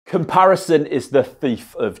Comparison is the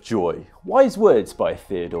thief of joy. Wise words by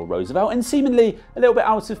Theodore Roosevelt, and seemingly a little bit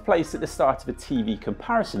out of place at the start of a TV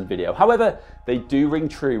comparison video. However, they do ring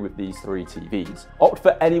true with these three TVs. Opt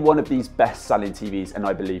for any one of these best-selling TVs and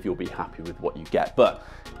I believe you'll be happy with what you get. But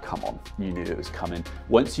come on, you knew it was coming.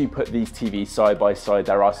 Once you put these TVs side by side,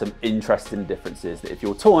 there are some interesting differences that if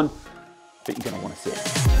you're torn, that you're going to want to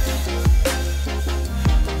see.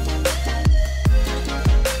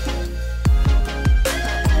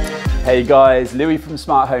 Hey guys, Louis from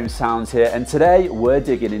Smart Home Sounds here, and today we're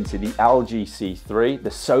digging into the LG C3, the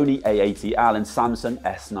Sony A80L and Samsung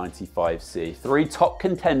S95C, three top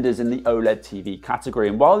contenders in the OLED TV category.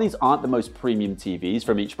 And while these aren't the most premium TVs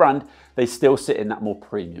from each brand, they still sit in that more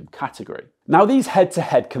premium category. Now these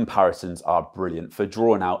head-to-head comparisons are brilliant for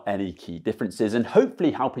drawing out any key differences and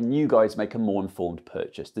hopefully helping you guys make a more informed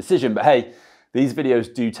purchase decision. But hey, these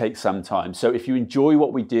videos do take some time, so if you enjoy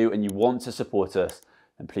what we do and you want to support us,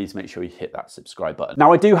 and please make sure you hit that subscribe button.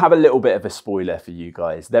 Now I do have a little bit of a spoiler for you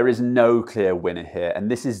guys. There is no clear winner here,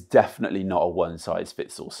 and this is definitely not a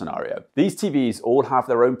one-size-fits-all scenario. These TVs all have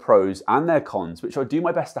their own pros and their cons, which I'll do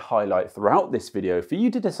my best to highlight throughout this video for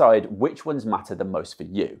you to decide which ones matter the most for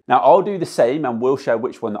you. Now I'll do the same and we'll share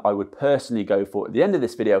which one that I would personally go for at the end of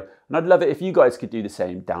this video, and I'd love it if you guys could do the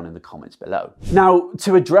same down in the comments below. Now,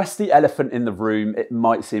 to address the elephant in the room, it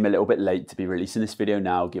might seem a little bit late to be releasing this video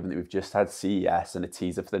now, given that we've just had CES and a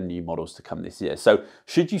teaser for the new models to come this year. So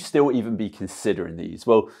should you still even be considering these?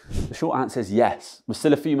 Well, the short answer is yes. We're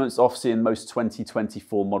still a few months off seeing most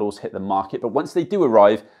 2024 models hit the market, but once they do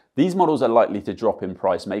arrive, these models are likely to drop in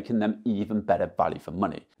price, making them even better value for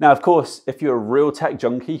money. Now, of course, if you're a real tech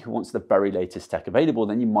junkie who wants the very latest tech available,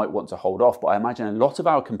 then you might want to hold off, but I imagine a lot of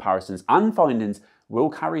our comparisons and findings will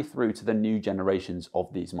carry through to the new generations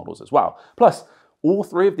of these models as well. Plus, all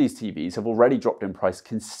three of these TVs have already dropped in price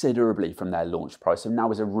considerably from their launch price, so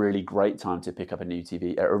now is a really great time to pick up a new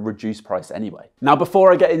TV at a reduced price anyway. Now,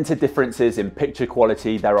 before I get into differences in picture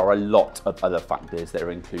quality, there are a lot of other factors that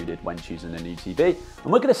are included when choosing a new TV,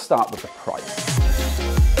 and we're going to start with the price.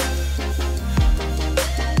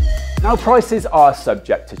 Now, prices are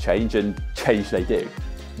subject to change, and change they do,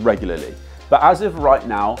 regularly. But as of right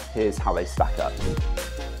now, here's how they stack up.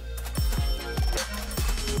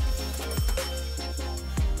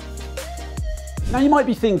 Now you might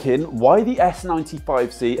be thinking, why the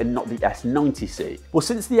S95C and not the S90C? Well,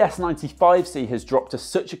 since the S95C has dropped to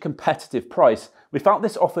such a competitive price, we felt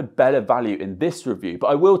this offered better value in this review, but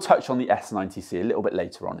I will touch on the S90C a little bit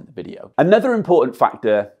later on in the video. Another important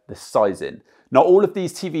factor, the sizing. Not all of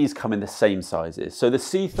these TVs come in the same sizes. So the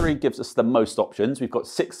C3 gives us the most options. We've got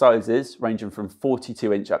 6 sizes ranging from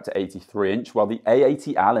 42 inch up to 83 inch, while the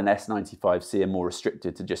A80L and S95C are more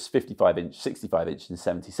restricted to just 55 inch, 65 inch and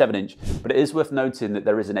 77 inch. But it is worth noting that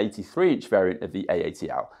there is an 83 inch variant of the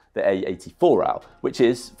A80L, the A84L, which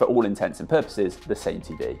is, for all intents and purposes, the same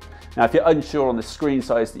TV. Now, if you're unsure on the screen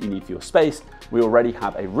size that you need for your space, we already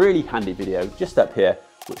have a really handy video just up here,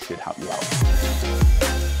 which should help you out.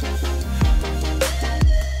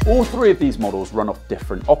 All three of these models run off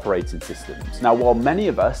different operating systems. Now, while many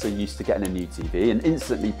of us are used to getting a new TV and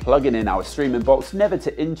instantly plugging in our streaming box, never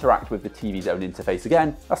to interact with the TV's own interface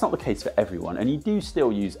again, that's not the case for everyone, and you do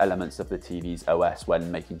still use elements of the TV's OS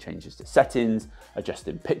when making changes to settings,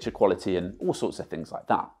 adjusting picture quality, and all sorts of things like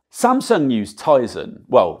that. Samsung use Tizen,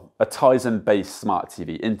 well, a Tizen-based smart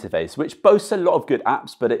TV interface, which boasts a lot of good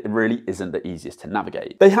apps, but it really isn't the easiest to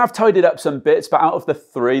navigate. They have tidied up some bits, but out of the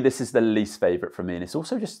three, this is the least favorite for me, and it's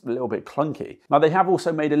also just a little bit clunky. Now, they have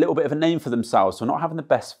also made a little bit of a name for themselves for not having the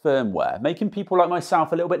best firmware, making people like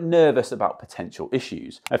myself a little bit nervous about potential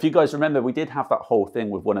issues. Now, if you guys remember, we did have that whole thing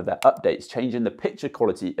with one of their updates, changing the picture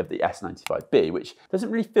quality of the S95B, which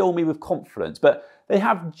doesn't really fill me with confidence, but they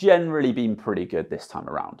have generally been pretty good this time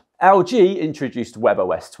around. LG introduced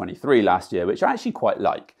WebOS 23 last year, which I actually quite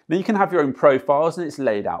like. Now, you can have your own profiles and it's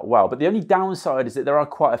laid out well, but the only downside is that there are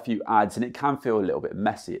quite a few ads and it can feel a little bit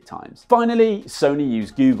messy at times. Finally, Sony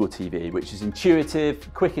used Google TV, which is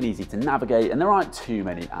intuitive, quick and easy to navigate, and there aren't too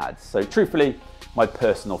many ads. So truthfully, my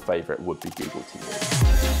personal favorite would be Google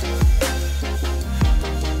TV.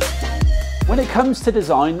 When it comes to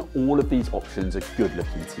design, all of these options are good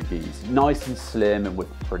looking TVs, nice and slim and with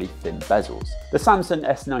pretty thin bezels. The Samsung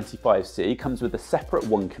S95C comes with a separate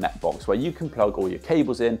One Connect box where you can plug all your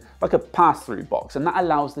cables in like a pass-through box, and that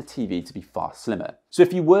allows the TV to be far slimmer. So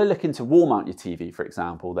if you were looking to wall mount your TV, for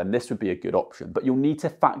example, then this would be a good option, but you'll need to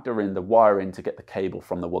factor in the wiring to get the cable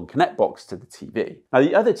from the One Connect box to the TV. Now,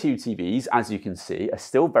 the other two TVs, as you can see, are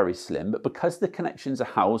still very slim, but because the connections are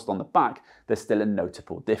housed on the back, there's still a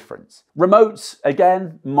notable difference. Remotes,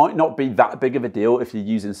 again, might not be that big of a deal if you're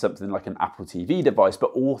using something like an Apple TV device,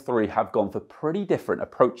 but all three have gone for pretty different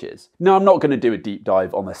approaches. Now, I'm not going to do a deep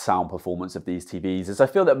dive on the sound performance of these TVs, as I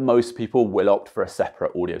feel that most people will opt for a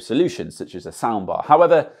separate audio solution, such as a soundbar.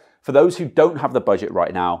 However, for those who don't have the budget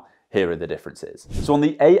right now, here are the differences. So on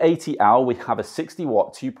the A80L, we have a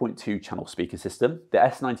 60-watt 2.2 channel speaker system. The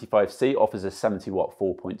S95C offers a 70-watt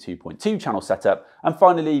 4.2.2 channel setup. And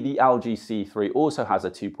finally, the LG C3 also has a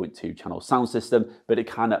 2.2 channel sound system, but it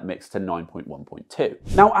can upmix to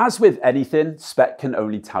 9.1.2. Now, as with anything, spec can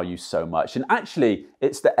only tell you so much. And actually,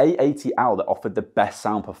 it's the A80L that offered the best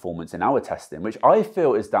sound performance in our testing, which I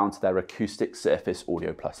feel is down to their acoustic surface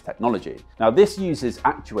Audio Plus technology. Now, this uses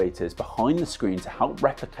actuators behind the screen to help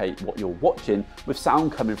replicate what you're watching with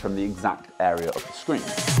sound coming from the exact area of the screen.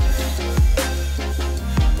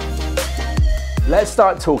 Let's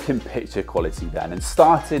start talking picture quality then, and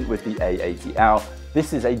starting with the A80L.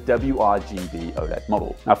 This is a WRGB OLED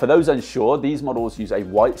model. Now, for those unsure, these models use a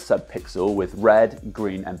white subpixel with red,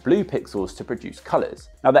 green, and blue pixels to produce colors.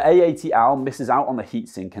 Now, the A80L misses out on the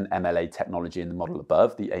heatsink and MLA technology in the model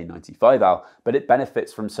above, the A95L, but it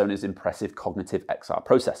benefits from Sony's impressive cognitive XR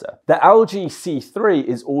processor. The LG C3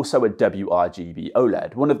 is also a WRGB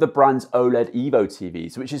OLED, one of the brand's OLED Evo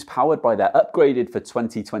TVs, which is powered by their upgraded for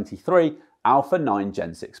 2023 Alpha 9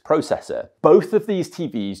 Gen 6 processor. Both of these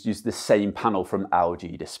TVs use the same panel from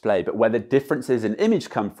LG Display, but where the differences in image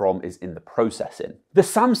come from is in the processing. The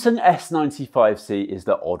Samsung S95C is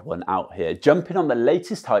the odd one out here, jumping on the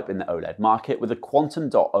latest hype in the OLED market with a quantum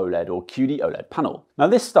dot OLED or QD OLED panel. Now,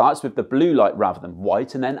 this starts with the blue light rather than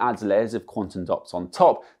white and then adds layers of quantum dots on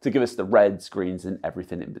top to give us the reds, greens, and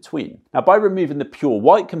everything in between. Now, by removing the pure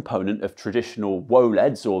white component of traditional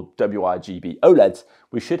WOLEDs or WRGB OLEDs,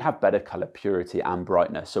 we should have better color purity and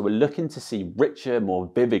brightness. So we're looking to see richer,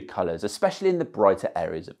 more vivid colors, especially in the brighter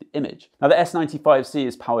areas of the image. Now, the S95C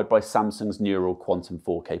is powered by Samsung's Neural Quantum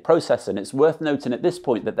 4K processor, and it's worth noting at this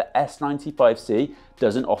point that the S95C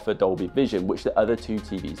doesn't offer Dolby Vision, which the other two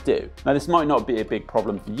TVs do. Now, this might not be a big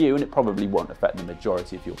problem for you, and it probably won't affect the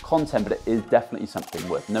majority of your content, but it is definitely something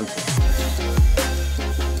worth noting.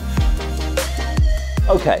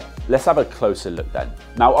 Okay, let's have a closer look then.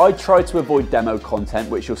 Now, I try to avoid demo content,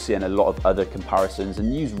 which you'll see in a lot of other comparisons,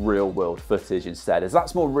 and use real-world footage instead, as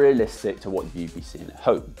that's more realistic to what you'd be seeing at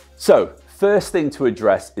home. So, first thing to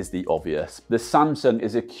address is the obvious. The Samsung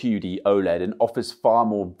is a QD OLED and offers far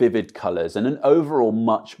more vivid colors and an overall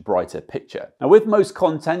much brighter picture. Now, with most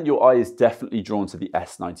content, your eye is definitely drawn to the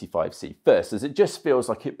S95C first, as it just feels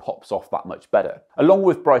like it pops off that much better. Along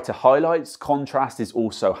with brighter highlights, contrast is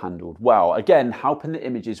also handled well, again, helping the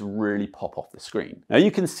images really pop off the screen. Now, you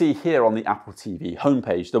can see here on the Apple TV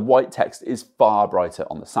homepage, the white text is far brighter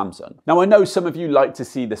on the Samsung. Now, I know some of you like to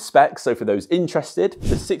see the specs, so for those interested,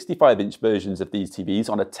 the 65-inch versions of these TVs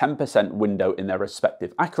on a 10% window in their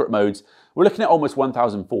respective accurate modes, we're looking at almost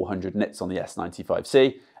 1,400 nits on the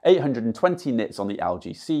S95C, 820 nits on the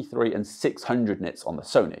LG C3, and 600 nits on the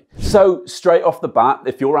Sony. So straight off the bat,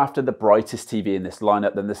 if you're after the brightest TV in this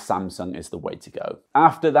lineup, then the Samsung is the way to go.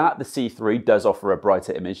 After that, the C3 does offer a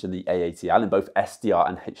brighter image than the A80L in both SDR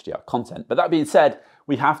and HDR content. But that being said,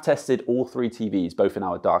 we have tested all three TVs, both in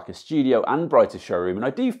our darker studio and brighter showroom, and I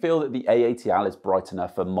do feel that the A80L is bright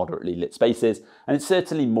enough for moderately lit spaces, and it's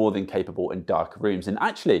certainly more than capable in darker rooms, and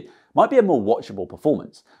actually might be a more watchable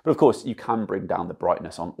performance. But of course, you can bring down the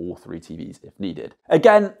brightness on all three TVs if needed.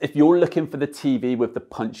 Again, if you're looking for the TV with the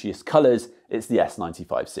punchiest colors, it's the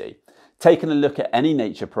S95C. Taking a look at any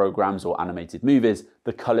nature programs or animated movies,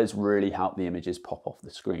 the colors really help the images pop off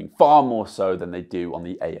the screen, far more so than they do on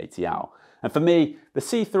the A80L. And for me, the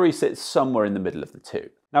C3 sits somewhere in the middle of the two.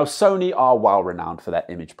 Now, Sony are well renowned for their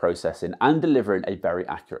image processing and delivering a very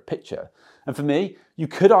accurate picture. And for me, you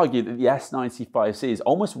could argue that the S95C is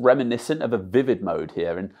almost reminiscent of a vivid mode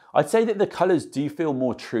here, and I'd say that the colors do feel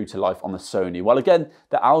more true to life on the Sony, while again,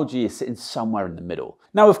 the LG is sitting somewhere in the middle.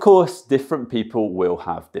 Now, of course, different people will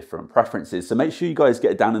have different preferences, so make sure you guys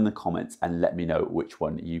get it down in the comments and let me know which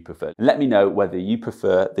one you prefer. And let me know whether you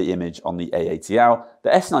prefer the image on the A80L, the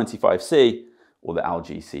S95C, or the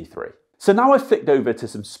LG C3. So now I've flicked over to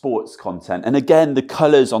some sports content, and again, the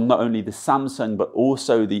colors on not only the Samsung but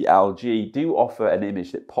also the LG do offer an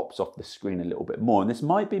image that pops off the screen a little bit more, and this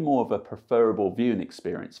might be more of a preferable viewing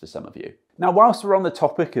experience for some of you. Now, whilst we're on the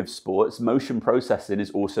topic of sports, motion processing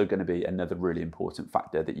is also going to be another really important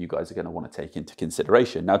factor that you guys are going to want to take into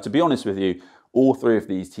consideration. Now, to be honest with you, all three of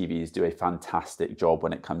these TVs do a fantastic job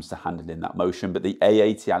when it comes to handling that motion, but the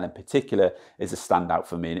A80L in particular is a standout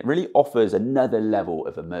for me, and it really offers another level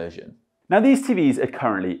of immersion. Now these TVs are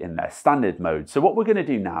currently in their standard mode, so what we're going to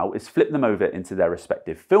do now is flip them over into their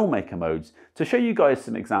respective filmmaker modes to show you guys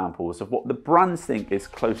some examples of what the brands think is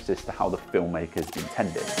closest to how the filmmakers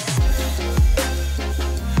intended.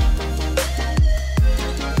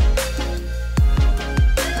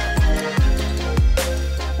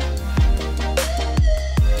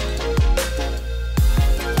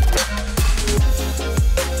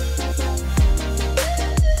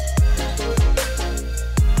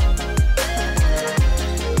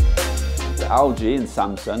 LG and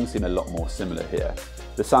Samsung seem a lot more similar here.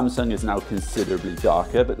 The Samsung is now considerably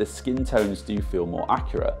darker, but the skin tones do feel more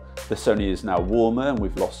accurate. The Sony is now warmer and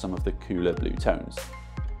we've lost some of the cooler blue tones.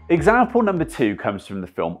 Example number 2 comes from the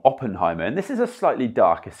film Oppenheimer, and this is a slightly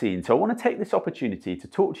darker scene, so I want to take this opportunity to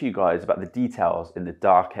talk to you guys about the details in the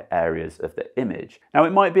darker areas of the image. Now it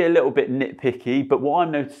might be a little bit nitpicky, but what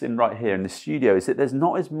I'm noticing right here in the studio is that there's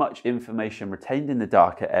not as much information retained in the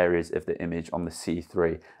darker areas of the image on the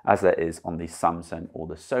C3 as there is on the Samsung or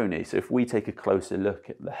the Sony. So if we take a closer look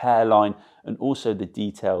at the hairline and also the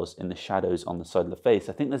details in the shadows on the side of the face,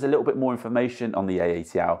 I think there's a little bit more information on the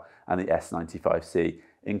A80L and the S95C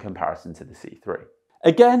in comparison to the C3.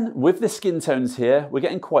 Again, with the skin tones here, we're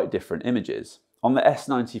getting quite different images. On the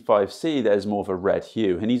S95C, there's more of a red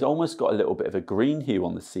hue, and he's almost got a little bit of a green hue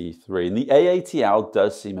on the C3, and the A80L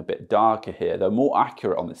does seem a bit darker here, though more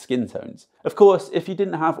accurate on the skin tones. Of course, if you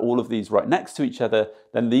didn't have all of these right next to each other,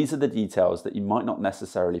 then these are the details that you might not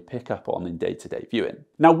necessarily pick up on in day-to-day viewing.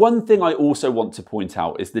 Now, one thing I also want to point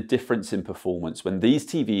out is the difference in performance when these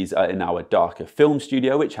TVs are in our darker film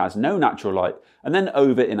studio, which has no natural light, and then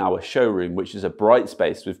over in our showroom, which is a bright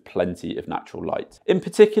space with plenty of natural light. In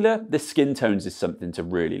particular, the skin tones is something to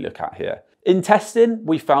really look at here. In testing,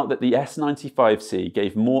 we found that the S95C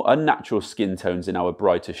gave more unnatural skin tones in our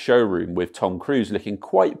brighter showroom, with Tom Cruise looking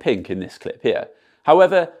quite pink in this clip here.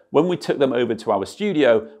 However, when we took them over to our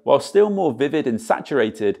studio, while still more vivid and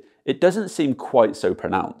saturated, it doesn't seem quite so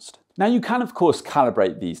pronounced. Now you can of course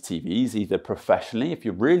calibrate these TVs either professionally if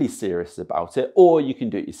you're really serious about it, or you can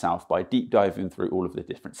do it yourself by deep diving through all of the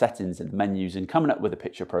different settings and menus and coming up with a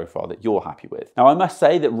picture profile that you're happy with. Now I must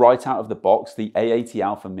say that right out of the box, the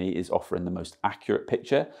A80L for me is offering the most accurate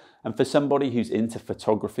picture, and for somebody who's into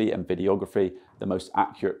photography and videography, the most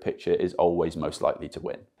accurate picture is always most likely to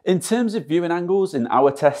win. In terms of viewing angles, in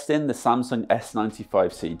our testing, the Samsung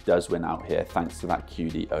S95C does win out here thanks to that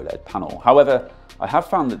QD OLED panel. However, I have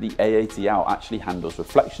found that the A80L actually handles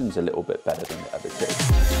reflections a little bit better than the other two.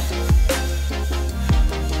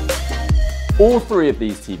 All three of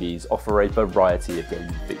these TVs offer a variety of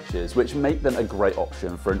gaming features, which make them a great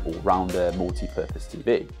option for an all-rounder multi-purpose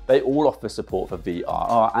TV. They all offer support for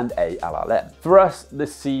VRR and ALLM. For us, the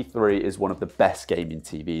C3 is one of the best gaming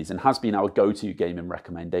TVs and has been our go-to gaming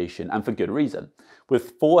recommendation, and for good reason.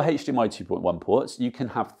 With 4 HDMI 2.1 ports, you can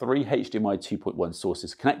have 3 HDMI 2.1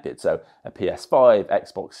 sources connected, so a PS5,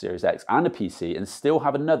 Xbox Series X and a PC, and still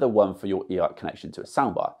have another one for your eARC connection to a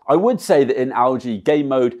soundbar. I would say that in LG game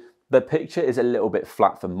mode, the picture is a little bit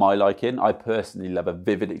flat for my liking. I personally love a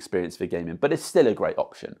vivid experience for gaming, but it's still a great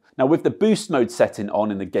option. Now with the boost mode setting on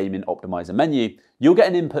in the gaming optimizer menu, you'll get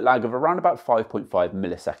an input lag of around about 5.5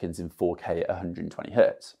 milliseconds in 4K at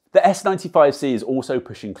 120Hz. The S95C is also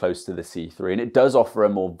pushing close to the C3, and it does offer a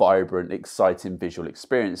more vibrant, exciting visual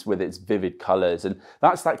experience with its vivid colors, and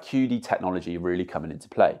that's that QD technology really coming into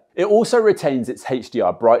play. It also retains its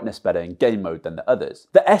HDR brightness better in game mode than the others.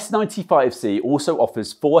 The S95C also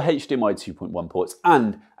offers 4 HDMI 2.1 ports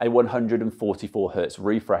and a 144Hz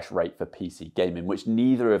refresh rate for PC gaming, which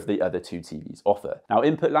neither of the other two TVs offer. Now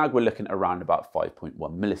input lag, we're looking at around about 5.1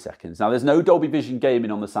 milliseconds. Now there's no Dolby Vision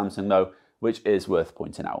gaming on the Samsung though, which is worth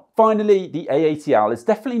pointing out. Finally, the A80L is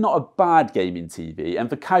definitely not a bad gaming TV, and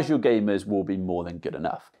for casual gamers will be more than good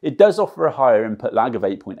enough. It does offer a higher input lag of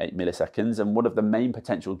 8.8 milliseconds, and one of the main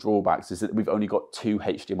potential drawbacks is that we've only got 2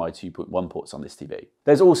 HDMI 2.1 ports on this TV.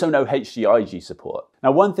 There's also no HDIG support.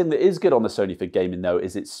 Now, one thing that is good on the Sony for gaming though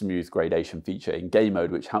is its smooth gradation feature in game mode,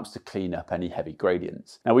 which helps to clean up any heavy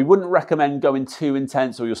gradients. Now, we wouldn't recommend going too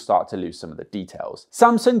intense or you'll start to lose some of the details.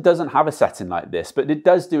 Samsung doesn't have a setting like this, but it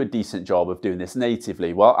does do a decent job of doing this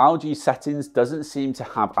natively, while LG's settings doesn't seem to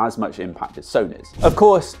have as much impact as Sony's. Of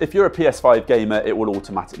course, if you're a PS5 gamer, it will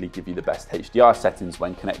automatically give you the best HDR settings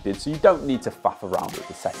when connected, so you don't need to faff around with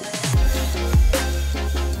the settings.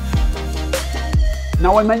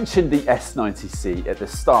 Now, I mentioned the S90C at the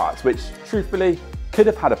start, which truthfully could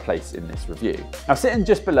have had a place in this review. Now, sitting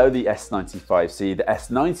just below the S95C, the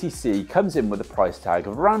S90C comes in with a price tag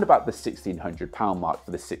of around about the £1,600 mark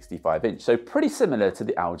for the 65-inch, so pretty similar to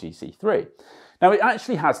the LG C3. Now, it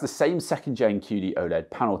actually has the same second gen QD OLED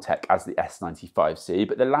panel tech as the S95C,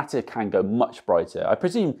 but the latter can go much brighter, I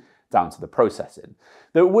presume down to the processing,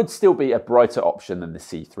 though it would still be a brighter option than the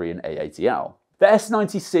C3 and A80L. The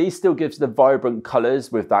S90C still gives the vibrant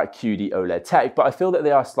colours with that QD OLED tech, but I feel that they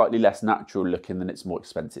are slightly less natural looking than its more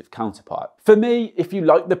expensive counterpart. For me, if you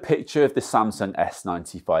like the picture of the Samsung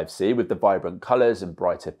S95C with the vibrant colours and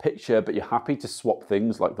brighter picture, but you're happy to swap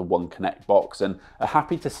things like the One Connect box and are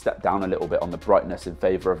happy to step down a little bit on the brightness in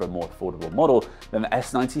favour of a more affordable model, then the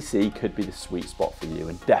S90C could be the sweet spot for you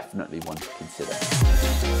and definitely one to consider.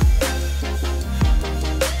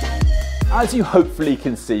 As you hopefully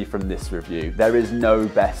can see from this review, there is no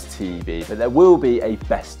best TV, but there will be a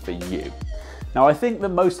best for you. Now, I think the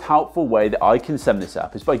most helpful way that I can sum this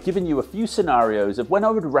up is by giving you a few scenarios of when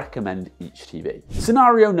I would recommend each TV.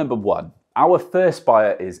 Scenario number 1. Our first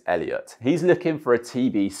buyer is Elliot. He's looking for a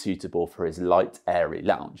TV suitable for his light, airy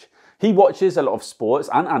lounge. He watches a lot of sports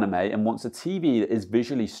and anime and wants a TV that is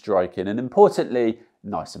visually striking and, importantly,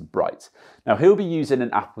 nice and bright. Now, he'll be using an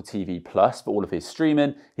Apple TV Plus for all of his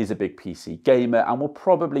streaming. He's a big PC gamer and will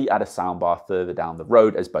probably add a soundbar further down the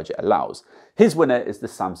road as budget allows. His winner is the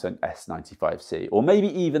Samsung S95C, or maybe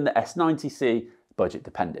even the S90C, budget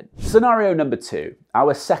dependent. Scenario number 2.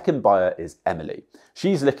 Our second buyer is Emily.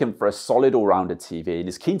 She's looking for a solid all-rounder TV and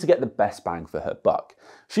is keen to get the best bang for her buck.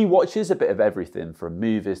 She watches a bit of everything from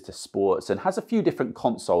movies to sports and has a few different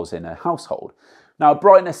consoles in her household. Now,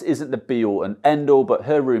 brightness isn't the be-all and end-all, but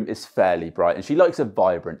her room is fairly bright and she likes a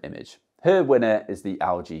vibrant image. Her winner is the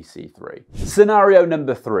LG C3. Scenario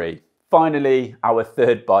number 3. Finally, our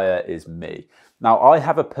third buyer is me. Now, I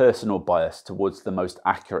have a personal bias towards the most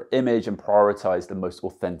accurate image and prioritise the most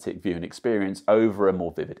authentic viewing experience over a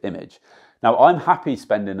more vivid image. Now, I'm happy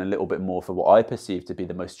spending a little bit more for what I perceive to be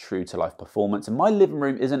the most true to life performance, and my living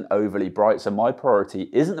room isn't overly bright, so my priority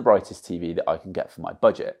isn't the brightest TV that I can get for my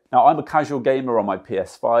budget. Now, I'm a casual gamer on my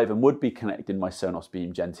PS5 and would be connecting my Sonos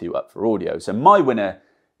Beam Gen 2 up for audio, so my winner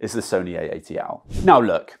is the Sony A80L. Now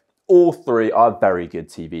look, all three are very good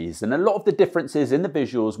TVs, and a lot of the differences in the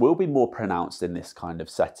visuals will be more pronounced in this kind of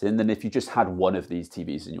setting than if you just had one of these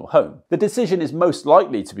TVs in your home. The decision is most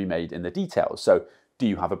likely to be made in the details, so do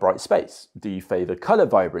you have a bright space? Do you favour colour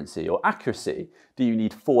vibrancy or accuracy? Do you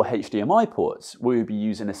need 4 HDMI ports? Will you be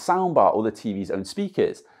using a soundbar or the TV's own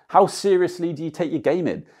speakers? How seriously do you take your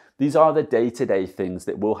gaming? These are the day-to-day things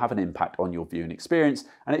that will have an impact on your viewing experience,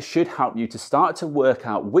 and it should help you to start to work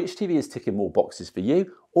out which TV is ticking more boxes for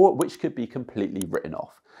you or which could be completely written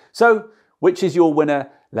off. So, which is your winner?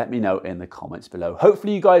 Let me know in the comments below.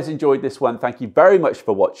 Hopefully you guys enjoyed this one. Thank you very much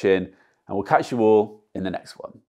for watching, and we'll catch you all in the next one.